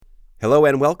Hello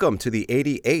and welcome to the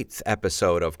 88th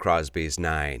episode of Crosby's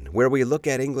Nine, where we look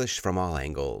at English from all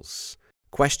angles.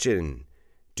 Question: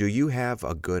 do you have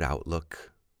a good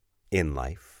outlook in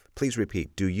life? Please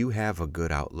repeat, do you have a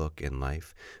good outlook in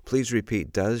life? Please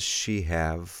repeat, does she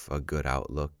have a good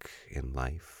outlook in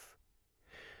life?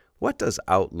 What does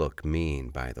outlook mean,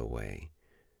 by the way?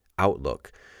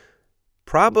 Outlook.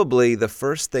 Probably the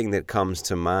first thing that comes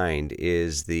to mind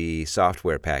is the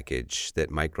software package that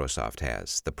Microsoft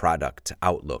has, the product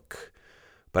Outlook.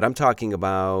 But I'm talking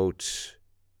about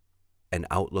an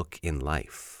outlook in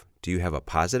life. Do you have a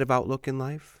positive outlook in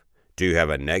life? Do you have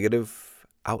a negative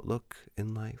outlook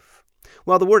in life?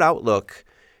 Well, the word outlook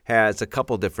has a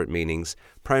couple different meanings.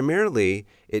 Primarily,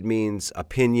 it means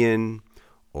opinion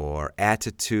or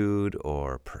attitude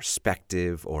or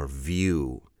perspective or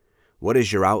view. What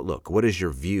is your outlook? What is your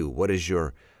view? What is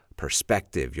your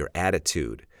perspective, your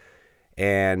attitude?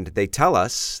 And they tell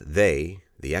us, the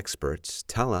experts,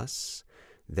 tell us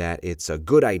that it's a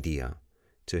good idea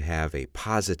to have a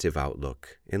positive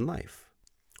outlook in life.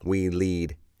 We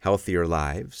lead healthier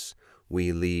lives.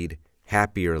 We lead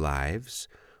happier lives.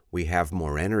 We have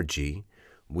more energy.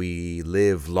 We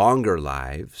live longer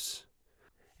lives.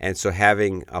 And so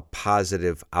having a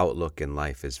positive outlook in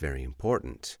life is very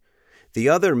important. The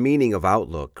other meaning of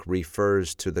outlook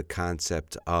refers to the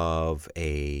concept of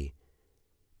a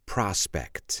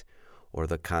prospect or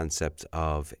the concept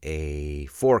of a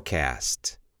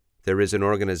forecast. There is an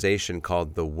organization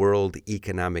called the World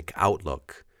Economic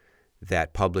Outlook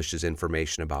that publishes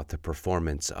information about the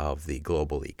performance of the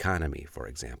global economy, for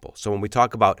example. So when we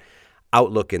talk about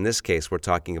outlook in this case, we're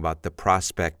talking about the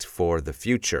prospect for the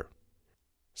future.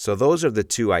 So those are the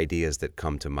two ideas that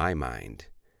come to my mind.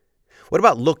 What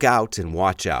about look out and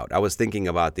watch out? I was thinking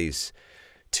about these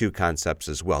two concepts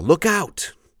as well. Look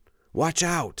out, watch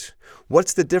out.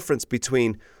 What's the difference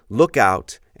between look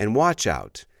out and watch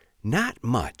out? Not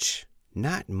much.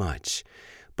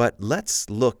 But let's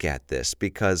look at this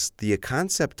because the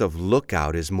concept of look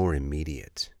out is more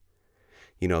immediate.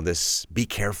 You know, this be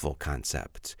careful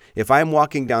concept. If I'm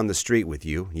walking down the street with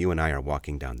you and I are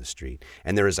walking down the street,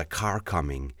 and there is a car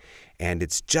coming, and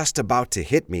it's just about to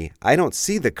hit me, I don't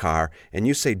see the car, and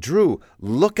you say, Drew,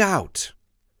 look out.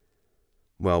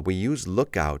 Well, we use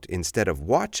look out instead of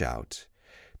watch out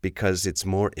because it's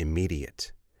more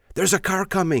immediate. There's a car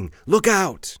coming, look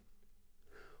out.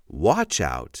 Watch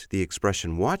out, the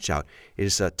expression watch out,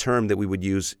 is a term that we would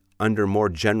use under more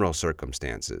general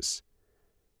circumstances.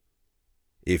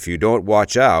 If you don't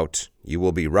watch out, you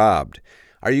will be robbed.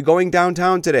 Are you going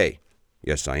downtown today?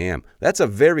 Yes, I am. That's a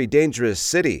very dangerous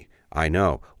city. I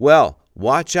know. Well,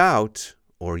 watch out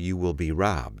or you will be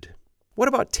robbed. What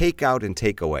about take out and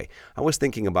take away? I was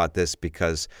thinking about this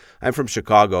because I'm from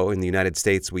Chicago. In the United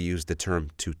States, we use the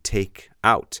term to take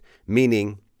out,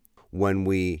 meaning when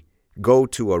we go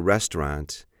to a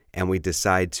restaurant and we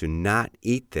decide to not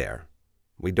eat there,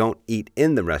 we don't eat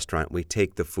in the restaurant, we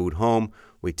take the food home,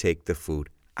 we take the food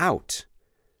out.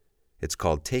 It's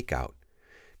called takeout.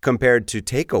 Compared to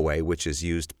takeaway, which is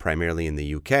used primarily in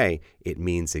the UK, it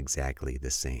means exactly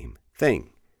the same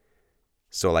thing.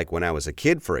 So like when I was a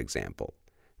kid, for example,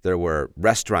 there were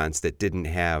restaurants that didn't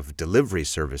have delivery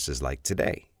services like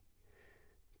today.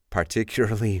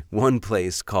 Particularly one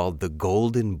place called the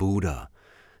Golden Buddha.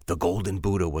 The Golden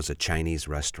Buddha was a Chinese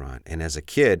restaurant. And as a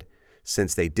kid,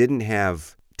 since they didn't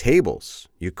have tables,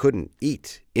 you couldn't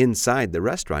eat inside the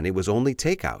restaurant. It was only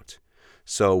takeout.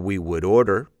 So we would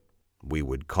order, we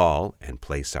would call and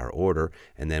place our order,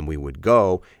 and then we would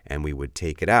go and we would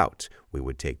take it out. We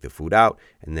would take the food out,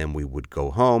 and then we would go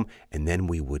home, and then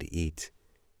we would eat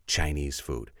Chinese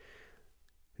food.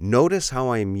 Notice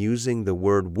how I'm using the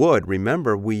word would.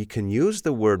 Remember, we can use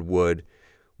the word would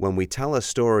when we tell a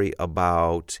story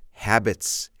about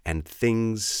habits and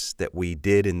things that we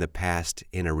did in the past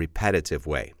in a repetitive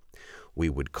way. We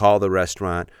would call the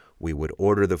restaurant, we would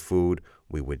order the food,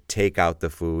 we would take out the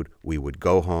food, we would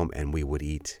go home, and we would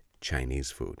eat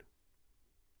Chinese food.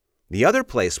 The other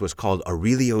place was called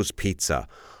Aurelio's Pizza.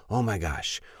 Oh my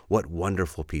gosh, what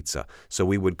wonderful pizza. So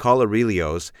we would call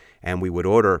Aurelio's, and we would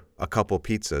order a couple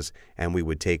pizzas, and we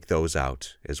would take those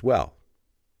out as well.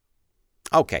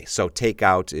 Okay, so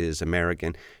takeout is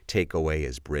American, takeaway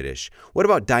is British. What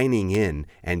about dining in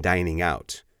and dining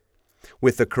out?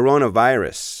 With the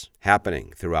coronavirus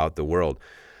happening throughout the world,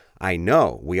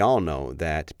 we all know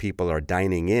that people are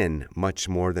dining in much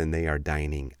more than they are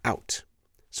dining out.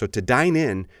 So to dine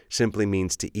in simply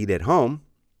means to eat at home,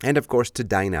 and of course to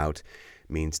dine out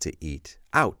means to eat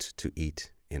out, to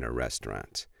eat in a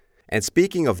restaurant. And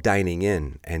speaking of dining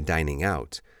in and dining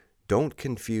out, don't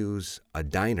confuse a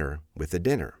diner with a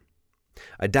dinner.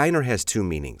 A diner has two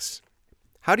meanings.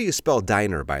 How do you spell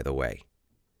diner, by the way?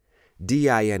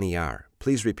 D-I-N-E-R.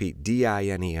 Please repeat,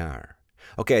 D-I-N-E-R.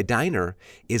 Okay, a diner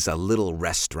is a little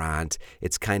restaurant.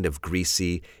 It's kind of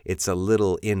greasy. It's a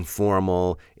little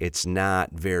informal. It's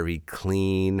not very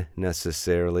clean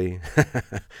necessarily,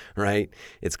 right?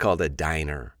 It's called a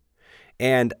diner.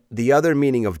 And the other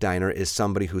meaning of diner is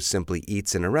somebody who simply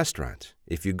eats in a restaurant.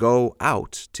 If you go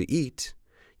out to eat,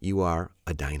 you are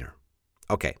a diner.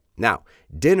 Okay, now,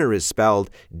 dinner is spelled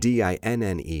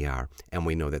D-I-N-N-E-R, and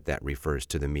we know that that refers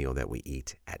to the meal that we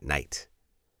eat at night.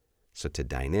 So to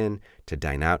dine in, to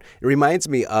dine out. It reminds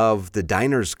me of the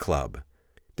Diners Club.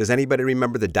 Does anybody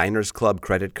remember the Diners Club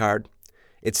credit card?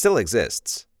 It still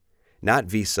exists. Not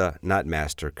Visa, not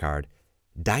MasterCard.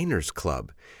 Diners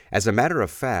Club. As a matter of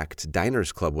fact,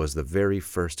 Diners Club was the very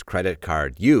first credit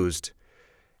card used,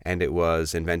 and it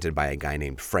was invented by a guy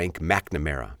named Frank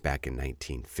McNamara back in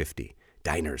 1950.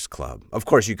 Diners Club. Of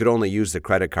course, you could only use the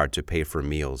credit card to pay for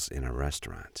meals in a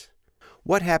restaurant.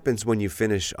 What happens when you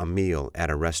finish a meal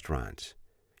at a restaurant?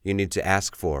 You need to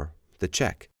ask for the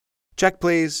check. Check,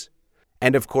 please.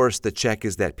 And of course, the check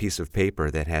is that piece of paper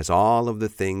that has all of the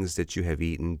things that you have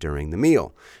eaten during the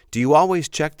meal. Do you always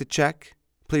check the check?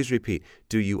 Please repeat.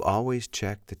 Do you always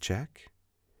check the check?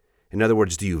 In other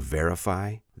words, do you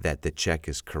verify that the check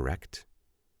is correct?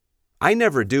 I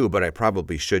never do, but I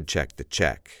probably should check the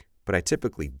check. But I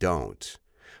typically don't.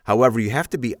 However, you have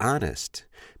to be honest,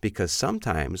 because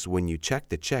sometimes when you check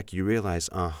the check, you realize,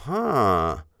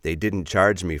 they didn't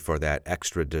charge me for that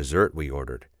extra dessert we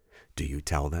ordered. Do you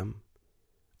tell them?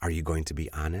 Are you going to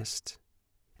be honest?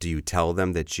 Do you tell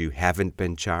them that you haven't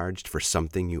been charged for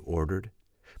something you ordered?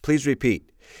 Please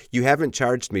repeat, you haven't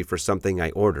charged me for something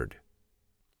I ordered.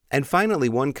 And finally,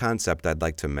 one concept I'd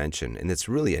like to mention, and it's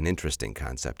really an interesting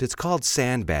concept. It's called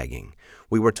sandbagging.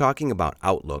 We were talking about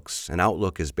outlooks. An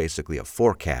outlook is basically a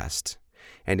forecast.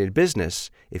 And in business,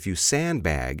 if you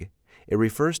sandbag, it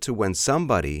refers to when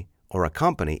somebody or a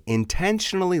company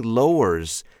intentionally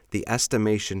lowers the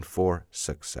estimation for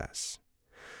success.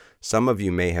 Some of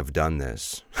you may have done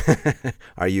this.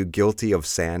 Are you guilty of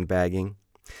sandbagging?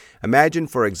 Imagine,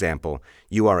 for example,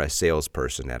 you are a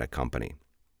salesperson at a company,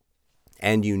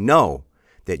 and you know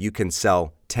that you can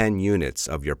sell 10 units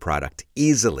of your product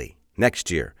easily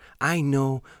next year. I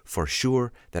know for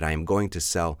sure that I am going to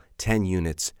sell 10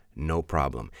 units, no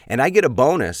problem. And I get a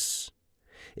bonus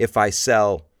if I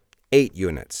sell 8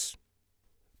 units.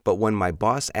 But when my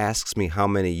boss asks me how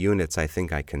many units I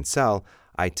think I can sell,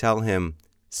 I tell him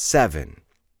 7.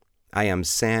 I am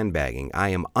sandbagging. I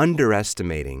am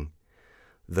underestimating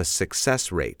the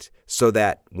success rate so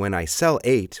that when I sell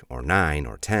 8 or 9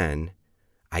 or 10,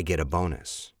 I get a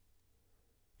bonus.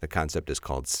 The concept is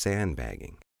called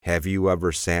sandbagging. Have you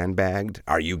ever sandbagged?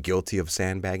 Are you guilty of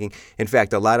sandbagging? In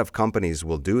fact, a lot of companies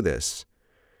will do this.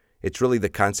 It's really the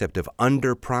concept of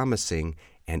under-promising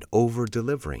and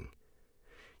over-delivering.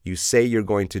 You say you're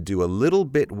going to do a little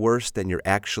bit worse than you're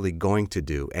actually going to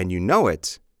do, and you know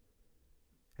it.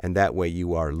 And that way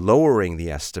you are lowering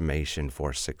the estimation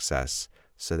for success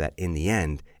so that in the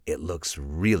end, it looks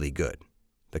really good.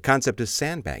 The concept is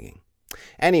sandbagging.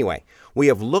 Anyway, we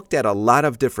have looked at a lot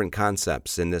of different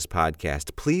concepts in this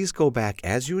podcast. Please go back,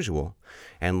 as usual,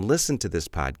 and listen to this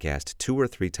podcast 2 or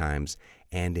 3 times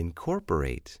and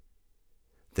incorporate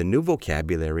the new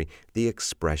vocabulary, the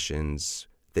expressions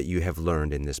that you have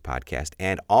learned in this podcast.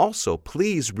 And also,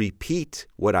 please repeat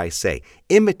what I say.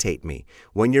 Imitate me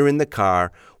when you're in the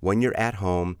car, when you're at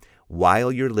home,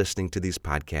 while you're listening to these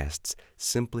podcasts.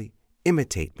 Simply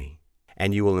imitate me,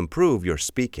 and you will improve your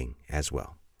speaking as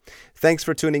well. Thanks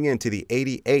for tuning in to the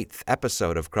 88th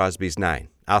episode of Crosby's 9.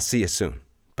 I'll see you soon.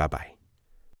 Bye-bye.